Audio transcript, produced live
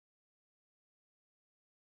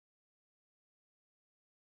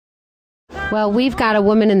Well, we've got a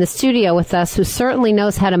woman in the studio with us who certainly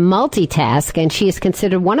knows how to multitask, and she is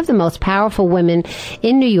considered one of the most powerful women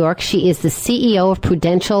in New York. She is the CEO of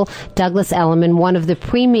Prudential Douglas Elliman, one of the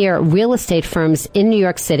premier real estate firms in New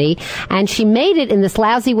York City, and she made it in this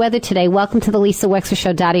lousy weather today. Welcome to the Lisa Wexler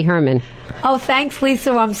Show, Dottie Herman. Oh, thanks,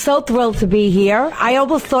 Lisa. I'm so thrilled to be here. I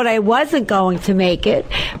almost thought I wasn't going to make it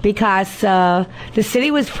because the city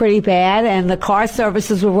was pretty bad and the car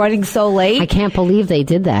services were running so late. I can't believe they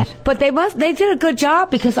did that. But they did a good job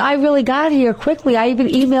because I really got here quickly. I even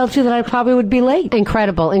emailed you that I probably would be late.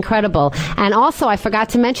 Incredible, incredible. And also, I forgot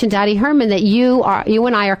to mention, Dottie Herman, that you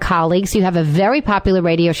and I are colleagues. You have a very popular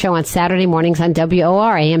radio show on Saturday mornings on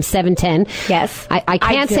WOR, AM 710. Yes. I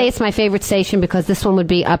can't say it's my favorite station because this one would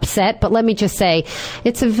be upset, but let me just say,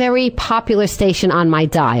 it's a very popular station on my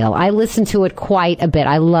dial. I listen to it quite a bit.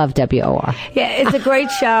 I love WOR. Yeah, it's a great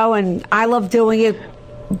show, and I love doing it.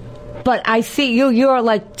 But I see you're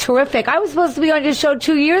like terrific. I was supposed to be on your show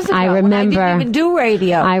 2 years ago. I remember. When I didn't even do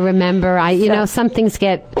radio. I remember. Some things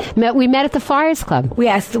we met at the Friars Club.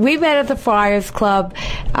 Yes, we met at the Friars Club.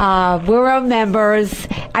 We're all members.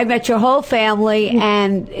 I met your whole family,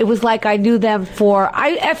 and it was like I knew them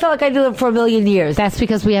I felt like I knew them for a million years. That's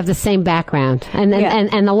because we have the same background. And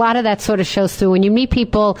a lot of that sort of shows through. When you meet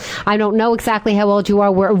people, I don't know exactly how old you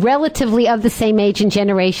are. We're relatively of the same age and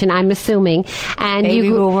generation, I'm assuming. And Baby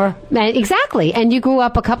boomer. Exactly. And you grew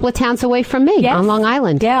up a couple of towns away from me on Long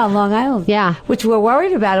Island. Yeah, on Long Island. Yeah. Which we're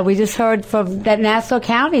worried about it. We just heard from that Nassau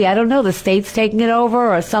County. I don't know, the state's taking it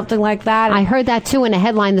over or something like that. I heard that too in a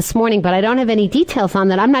headline this morning, but I don't have any details on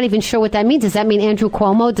that. I'm not even sure what that means. Does that mean Andrew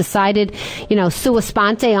Cuomo decided, sua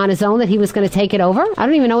sponte on his own that he was going to take it over? I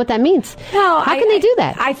don't even know what that means. No, How can they do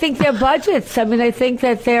that? I think their budgets. I mean, I think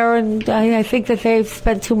that I think that they've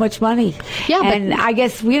spent too much money. Yeah, and I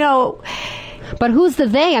guess, But who's the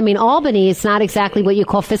they? I mean, Albany is not exactly what you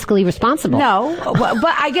call fiscally responsible. No,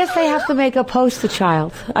 but I guess they have to make a poster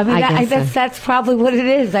child. I mean, that's probably what it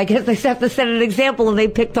is. I guess they have to set an example, and they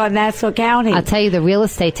picked on Nassau County. I'll tell you, the real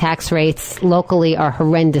estate tax rates locally are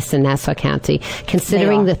horrendous in Nassau County.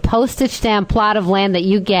 Considering the postage stamp plot of land that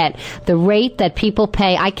you get, the rate that people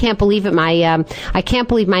pay, I can't believe it. I can't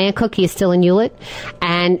believe my Aunt Cookie is still in Hewlett,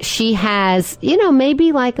 and she has,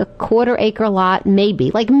 maybe like a quarter-acre lot,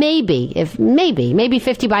 maybe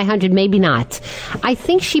 50 by 100, maybe not. I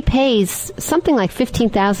think she pays something like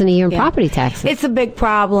 $15,000 a year in property taxes. It's a big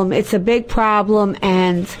problem.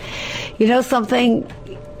 And something.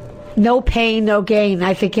 No pain, no gain.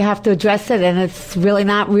 I think you have to address it, and it's really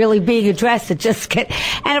not really being addressed.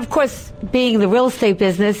 And of course, being in the real estate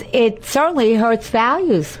business, it certainly hurts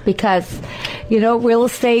values because, real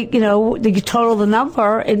estate, you total the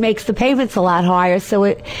number, it makes the payments a lot higher. So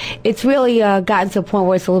it's really gotten to a point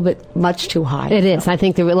where it's a little bit much too high. It is. I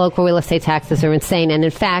think the local real estate taxes are insane. And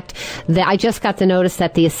in fact, I just got the notice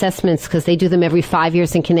that the assessments, because they do them every 5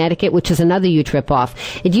 years in Connecticut, which is another huge ripoff.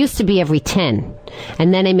 It used to be every 10.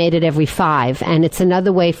 And then they made it every 5. And it's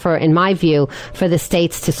another way in my view, for the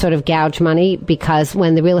states to sort of gouge money, because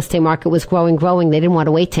when the real estate market was growing, they didn't want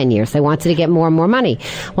to wait 10 years. They wanted to get more and more money.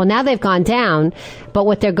 Well, now they've gone down, but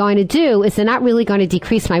what they're going to do is they're not really going to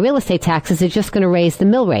decrease my real estate taxes. They're just going to raise the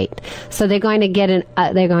mill rate. So they're going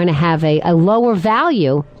to have a lower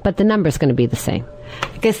value, but the number's going to be the same.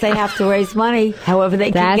 I guess they have to raise money however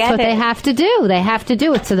they can get it. That's what they have to do. They have to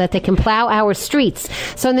do it so that they can plow our streets.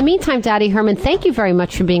 So in the meantime, Dottie Herman, thank you very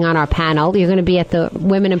much for being on our panel. You're going to be at the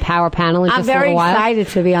Women in Power panel in just a little while. I'm very excited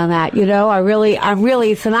to be on that. I'm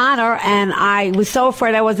really, it's an honor, and I was so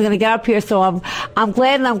afraid I wasn't going to get up here, so I'm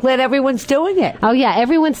glad, and I'm glad everyone's doing it. Oh, yeah,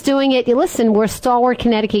 everyone's doing it. Listen, we're stalwart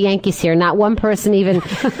Connecticut Yankees here. Not one person even,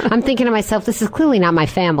 I'm thinking to myself, this is clearly not my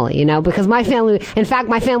family, because my family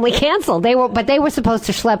canceled. They were supposed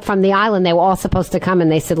to schlep from the island. They were all supposed to come,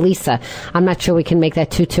 and they said, Lisa, I'm not sure we can make that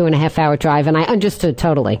 2.5 hour drive. And I understood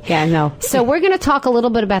totally. Yeah, I know. So we're going to talk a little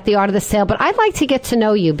bit about the art of the sale, but I'd like to get to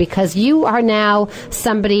know you because you are now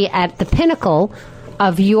somebody at the pinnacle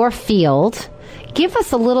of your field. Give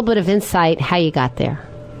us a little bit of insight how you got there.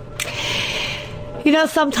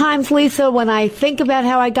 Sometimes, Lisa, when I think about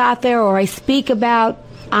how I got there or I speak about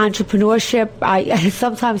entrepreneurship, I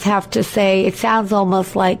sometimes have to say it sounds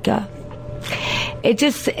almost like it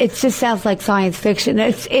just sounds like science fiction.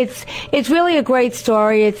 It's really a great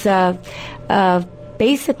story. It's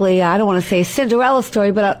basically, I don't want to say a Cinderella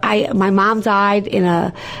story, but my mom died in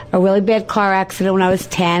a really bad car accident when I was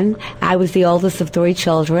 10. I was the oldest of 3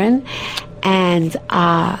 children. And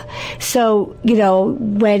so,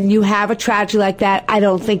 when you have a tragedy like that, I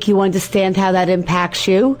don't think you understand how that impacts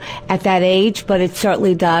you at that age, but it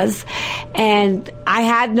certainly does. And I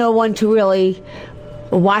had no one to really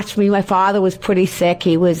watch me. My father was pretty sick.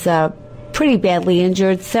 He was pretty badly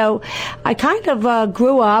injured. So I kind of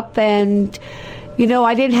grew up and,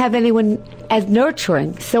 I didn't have anyone as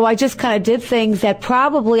nurturing. So I just kind of did things that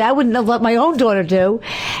probably I wouldn't have let my own daughter do.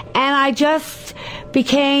 And I just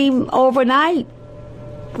became overnight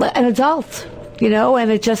an adult. And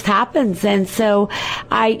it just happens. And so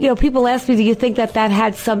people ask me, do you think that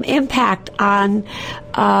had some impact on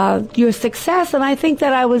your success? And I think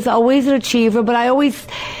that I was always an achiever, but I always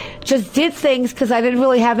just did things because I didn't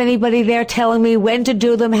really have anybody there telling me when to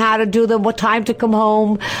do them, how to do them, what time to come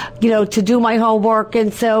home, to do my homework.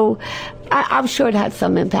 And so I'm sure it had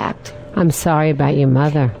some impact. I'm sorry about your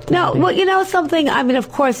mother. No, well, something, I mean,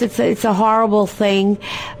 of course, it's a horrible thing,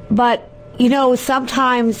 but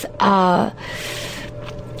sometimes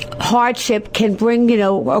hardship can bring,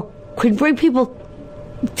 or can bring people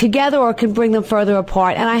together or can bring them further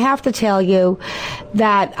apart. And I have to tell you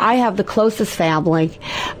that I have the closest family.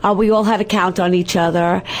 We all had to count on each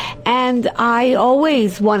other. And I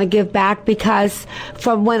always want to give back because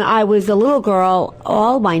from when I was a little girl,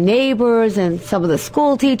 all my neighbors and some of the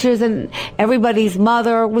school teachers and everybody's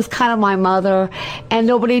mother was kind of my mother. And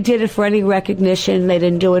nobody did it for any recognition. They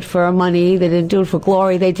didn't do it for money. They didn't do it for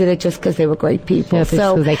glory. They did it just because they were great people. Yeah,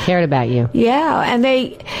 so they cared about you. Yeah.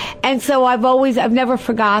 And so I've never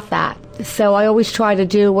forgot that. So I always try to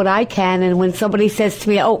do what I can. And when somebody says to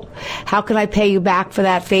me, oh, how can I pay you back for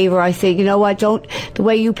that favor? I say, you know what? The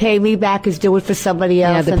way you pay me back is do it for somebody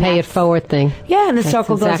else. Yeah, the pay it forward thing. Yeah, and the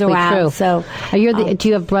circle goes around. True. So, do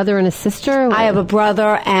you have a brother and a sister? Or? I have a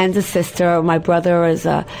brother and a sister. My brother is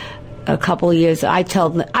a couple of years. I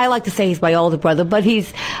like to say he's my older brother, but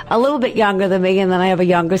he's a little bit younger than me, and then I have a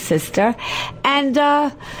younger sister. And,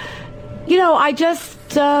 I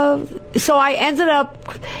just, so I ended up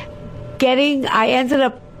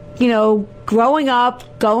growing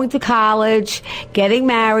up, going to college, getting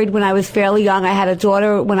married when I was fairly young. I had a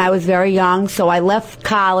daughter when I was very young, so I left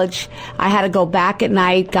college. I had to go back at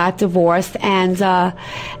night, got divorced, and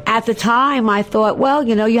at the time I thought, well,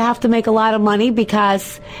 you have to make a lot of money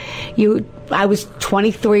because I was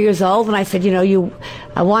 23 years old, and I said,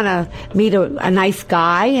 I want to meet a nice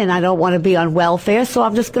guy, and I don't want to be on welfare, so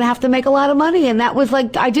I'm just going to have to make a lot of money. And that was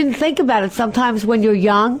I didn't think about it. Sometimes when you're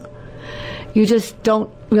young, you just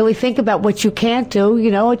don't really think about what you can't do.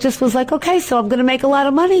 It just was okay, so I'm going to make a lot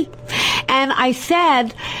of money. And I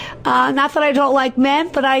said, not that I don't like men,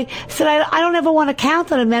 but I said I don't ever want to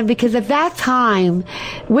count on a man because at that time,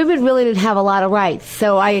 women really didn't have a lot of rights.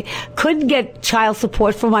 So I couldn't get child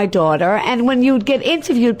support for my daughter. And when you'd get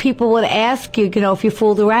interviewed, people would ask you, if you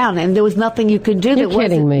fooled around, and there was nothing you could do. You're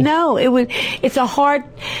kidding me. No, it's hard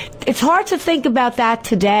to think about that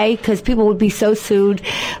today because people would be so sued.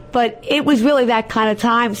 But it was really that kind of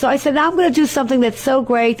time. So I said, now I'm going to do something that's so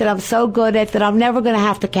great, that I'm so good at, that I'm never going to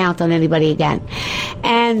have to count on anybody again.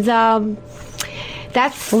 And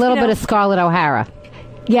that's a little bit of Scarlett O'Hara.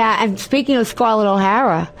 Yeah, and speaking of Scarlett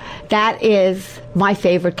O'Hara, that is my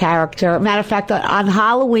favorite character. Matter of fact, on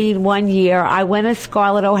Halloween one year, I went as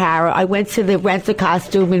Scarlett O'Hara. I went to the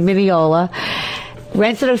rent-a-costume in Mineola,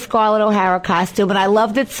 rented a Scarlett O'Hara costume, and I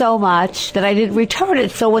loved it so much that I didn't return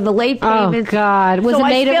it. So when the late payment... Oh, God. Was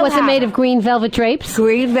it made of green velvet drapes?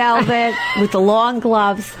 Green velvet with the long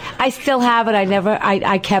gloves. I still have it.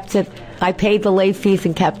 I kept it. I paid the late fees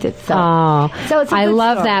and kept it. So it's a I good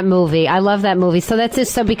love story. that movie. I love that movie. So that's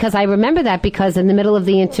just so because I remember that because in the middle of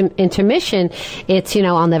the intermission, it's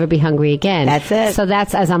I'll never be hungry again. That's it. So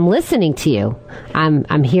that's as I'm listening to you,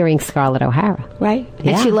 I'm hearing Scarlett O'Hara. Right.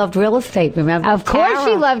 Yeah. And she loved real estate. Remember? Of course,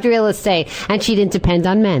 she loved real estate, and she didn't depend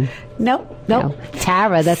on men. Nope. No.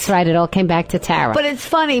 Tara, that's right. It all came back to Tara. But it's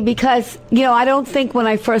funny because, I don't think when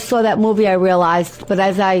I first saw that movie I realized, but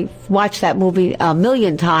as I watched that movie a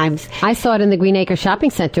million times. I saw it in the Green Acre Shopping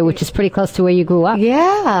Center, which is pretty close to where you grew up.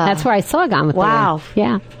 Yeah. That's where I saw Gone with the Wind.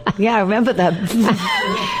 Yeah. Yeah, I remember that.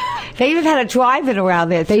 They even had a drive-in around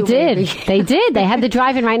there, too. They did. They did. They had the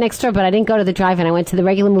drive-in right next door, but I didn't go to the drive-in. I went to the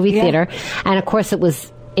regular movie theater. And, of course, it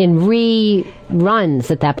was in reruns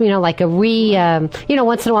at that, like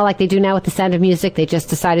once in a while, like they do now with The Sound of Music, they just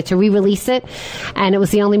decided to re-release it. And it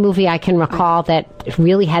was the only movie I can recall that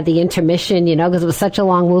really had the intermission, because it was such a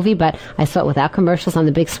long movie, but I saw it without commercials on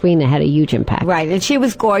the big screen. It had a huge impact. Right. And she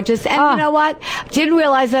was gorgeous. And you know what? Didn't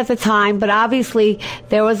realize it at the time, but obviously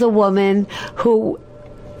there was a woman who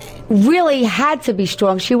really had to be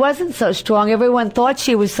strong. She wasn't so strong. Everyone thought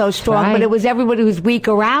she was so strong, but it was everybody who was weak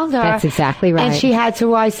around her. That's exactly right. And she had to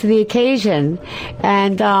rise to the occasion.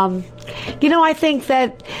 And, I think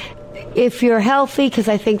that if you're healthy, because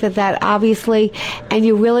I think that obviously, and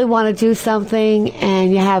you really want to do something,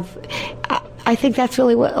 and you have, I think that's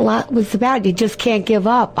really what a lot was about. You just can't give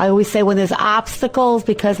up. I always say when there's obstacles,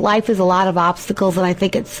 because life is a lot of obstacles, and I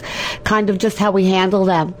think it's kind of just how we handle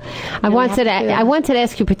them. I wanted to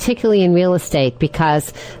ask you, particularly in real estate,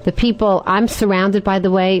 because the people, I'm surrounded, by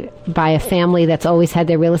the way, by a family that's always had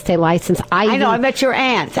their real estate license. I know. I met your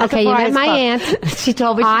aunt. Okay, you met my aunt. She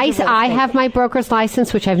told me. I have my broker's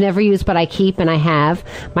license, which I've never used, but I keep, and I have.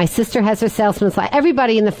 My sister has her salesman's license.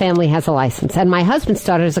 Everybody in the family has a license, and my husband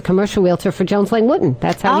started as a commercial realtor for Jones Lang Wooten.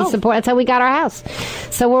 That's how that's how we got our house.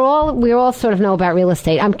 So we all sort of know about real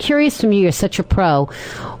estate. I'm curious from you, you're such a pro.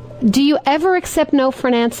 Do you ever accept no for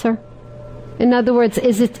an answer? In other words,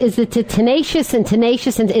 is it tenacious,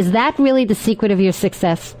 and is that really the secret of your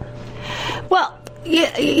success? Well,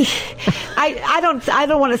 yeah, I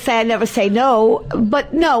don't want to say I never say no,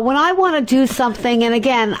 but no, when I want to do something, and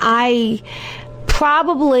again, I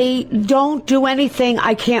probably don't do anything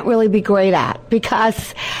I can't really be great at,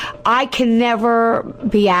 because I can never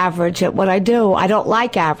be average at what I do. I don't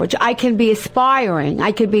like average. I can be aspiring.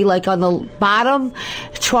 I could be like on the bottom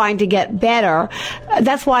trying to get better.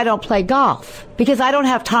 That's why I don't play golf, because I don't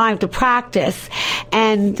have time to practice,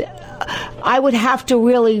 and I would have to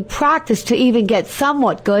really practice to even get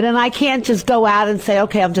somewhat good, and I can't just go out and say,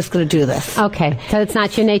 okay, I'm just going to do this. Okay, so it's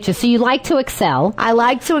not your nature. So you like to excel. I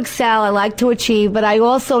like to excel. I like to achieve, but I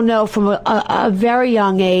also know from a very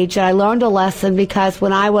young age, I learned a lesson, because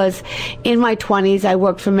when I was in my 20s, I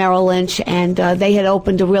worked for Merrill Lynch, and they had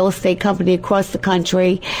opened a real estate company across the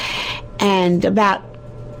country, and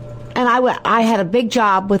I had a big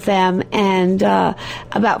job with them, and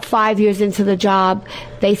about 5 years into the job,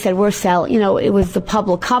 they said, we're selling, it was the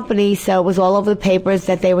public company, so it was all over the papers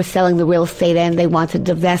that they were selling the real estate, and they wanted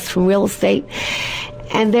to divest from real estate.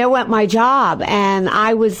 And there went my job, and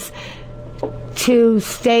I was to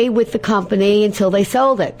stay with the company until they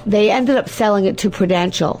sold it. They ended up selling it to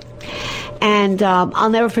Prudential. And I'll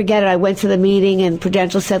never forget it. I went to the meeting, and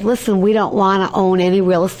Prudential said, listen, we don't want to own any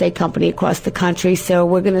real estate company across the country, so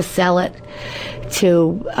we're going to sell it to,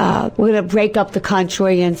 we're going to break up the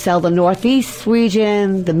country and sell the Northeast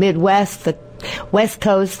region, the Midwest, the West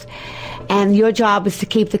Coast, and your job is to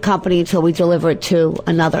keep the company until we deliver it to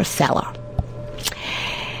another seller.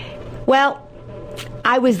 Well,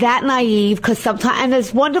 I was that naive, because sometimes, and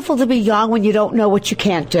it's wonderful to be young when you don't know what you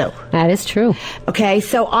can't do. That is true. Okay,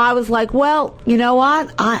 so I was like, well, you know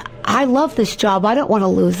what? I love this job. I don't want to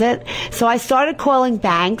lose it. So I started calling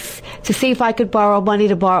banks to see if I could borrow money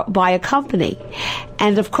to buy a company.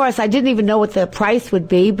 And of course, I didn't even know what the price would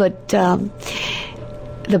be, but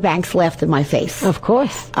the banks laughed in my face. Of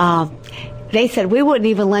course. They said, we wouldn't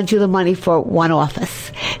even lend you the money for one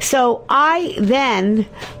office. So I then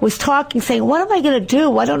was talking, saying, what am I going to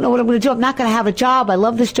do? I don't know what I'm going to do. I'm not going to have a job. I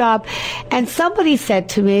love this job. And somebody said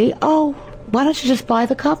to me, oh, why don't you just buy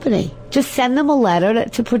the company? Just send them a letter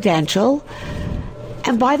to Prudential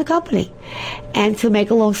and buy the company. And to make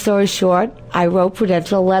a long story short, I wrote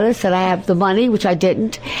Prudential a letter, said I have the money, which I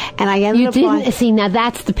didn't, and I ended up buying. See, now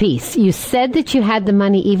that's the piece. You said that you had the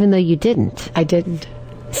money even though you didn't. I didn't.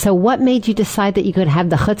 So what made you decide that you could have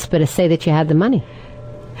the chutzpah to say that you had the money?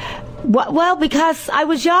 Well, because I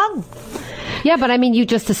was young. Yeah, but I mean, you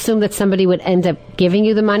just assumed that somebody would end up giving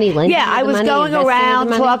you the money, lending you the money. Yeah, I was going around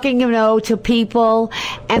talking, to people,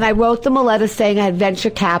 and I wrote them a letter saying I had venture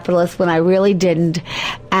capitalists when I really didn't.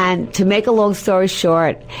 And to make a long story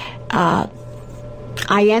short,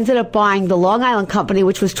 I ended up buying the Long Island company,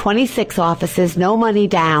 which was 26 offices, no money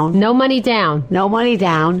down. No money down. No money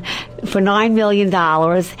down for $9 million.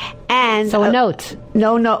 And so a note.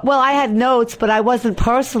 No. Well, I had notes, but I wasn't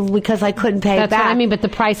personal because I couldn't pay That's back. What I mean, but the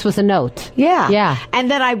price was a note. Yeah. Yeah. And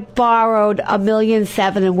then I borrowed $1.7 million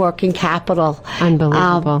in working capital.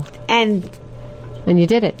 Unbelievable. And you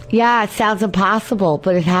did it. Yeah, it sounds impossible,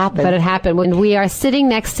 but it happened. But it happened. When we are sitting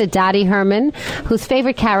next to Dottie Herman, whose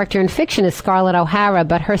favorite character in fiction is Scarlett O'Hara,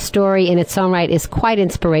 but her story in its own right is quite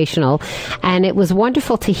inspirational. And it was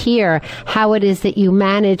wonderful to hear how it is that you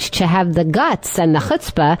managed to have the guts and the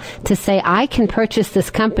chutzpah to say, I can purchase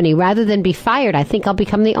this company rather than be fired. I think I'll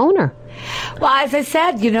become the owner. Well, as I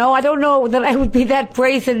said, I don't know that I would be that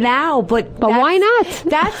brazen now, but why not?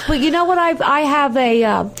 But you know what?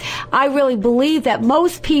 I really believe that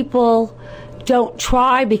most people don't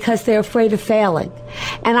try because they're afraid of failing.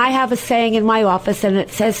 And I have a saying in my office, and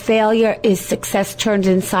it says failure is success turned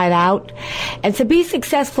inside out. And to be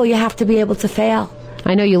successful, you have to be able to fail.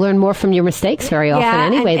 I know you learn more from your mistakes very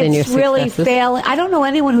often anyway than your successes. Really failing. I don't know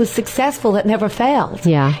anyone who's successful that never failed.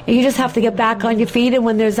 Yeah. And you just have to get back on your feet, and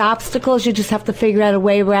when there's obstacles, you just have to figure out a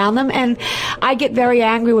way around them. And I get very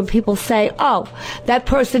angry when people say, oh, that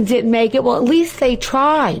person didn't make it. Well, at least they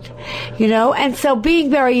tried, And so being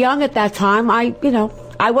very young at that time,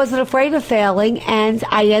 I wasn't afraid of failing, and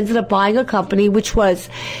I ended up buying a company, which was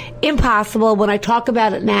impossible. When I talk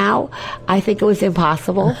about it now, I think it was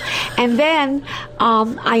impossible. And then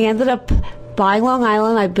I ended up buying Long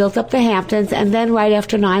Island. I built up the Hamptons, and then right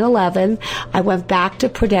after 9/11, I went back to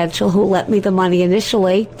Prudential, who lent me the money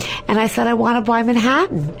initially, and I said, I want to buy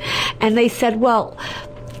Manhattan. And they said, well,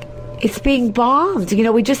 it's being bombed.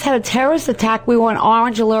 We just had a terrorist attack. We were on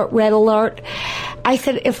orange alert, red alert. I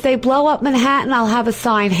said, if they blow up Manhattan, I'll have a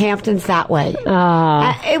sign, Hamptons that way.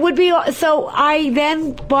 It would be, so I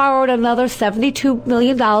then borrowed another $72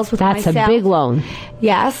 million with myself. That's a big loan.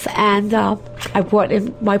 Yes, and I brought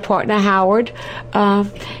in my partner, Howard,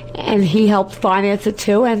 and he helped finance it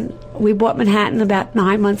too, and we bought Manhattan about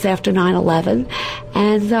 9 months after 9/11,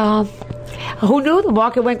 and who knew the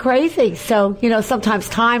market went crazy? So, sometimes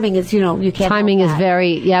timing is, you can't. Timing is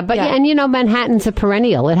very, but and Manhattan's a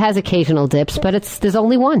perennial. It has occasional dips, but there's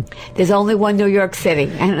only one. There's only one New York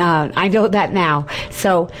City, and I know that now.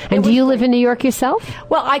 So, and do you live in New York yourself?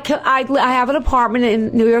 Well, I have an apartment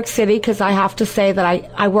in New York City because I have to say that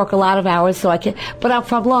I work a lot of hours, so I can. But I'm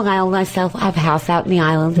from Long Island myself. I have a house out in the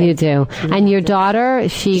island. You do, and your daughter,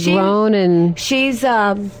 she's grown and she's.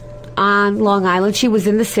 On Long Island. She was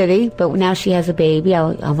in the city, but now she has a baby.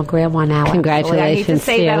 I'm a grandma now. Congratulations. I hate to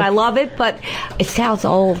say that. I love it, but it sounds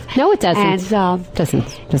old. No, it doesn't. And,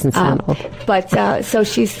 doesn't sound old. But so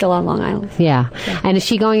she's still on Long Island. Yeah. And is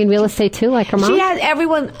she going in real estate too, like her mom? She has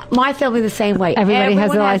everyone. My family the same way. Everyone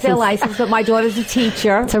has their license, but my daughter's a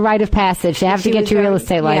teacher. It's a rite of passage. You have to get your real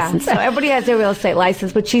estate license. So everybody has their real estate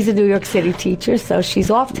license, but she's a New York City teacher, so she's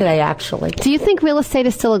off today, actually. Do you think real estate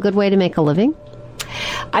is still a good way to make a living?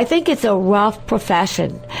 I think it's a rough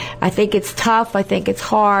profession. I think it's tough. I think it's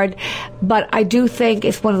hard. But I do think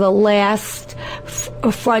it's one of the last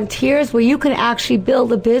frontiers where you can actually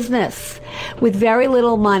build a business with very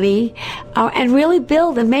little money and really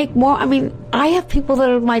build and make more. I mean, I have people that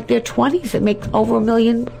are in their 20s that make over $1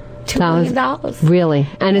 million. $2 million. Really?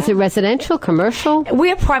 And is it residential, commercial?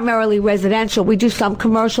 We're primarily residential. We do some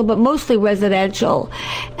commercial, but mostly residential.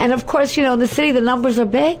 And of course, in the city, the numbers are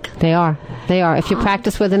big. They are. If you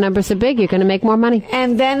practice where the numbers are big, you're going to make more money.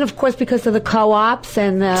 And then, of course, because of the co-ops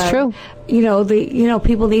and it's true.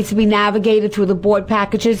 People need to be navigated through the board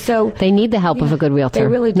packages. So they need the help of a good realtor. They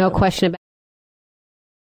really do. No question about it.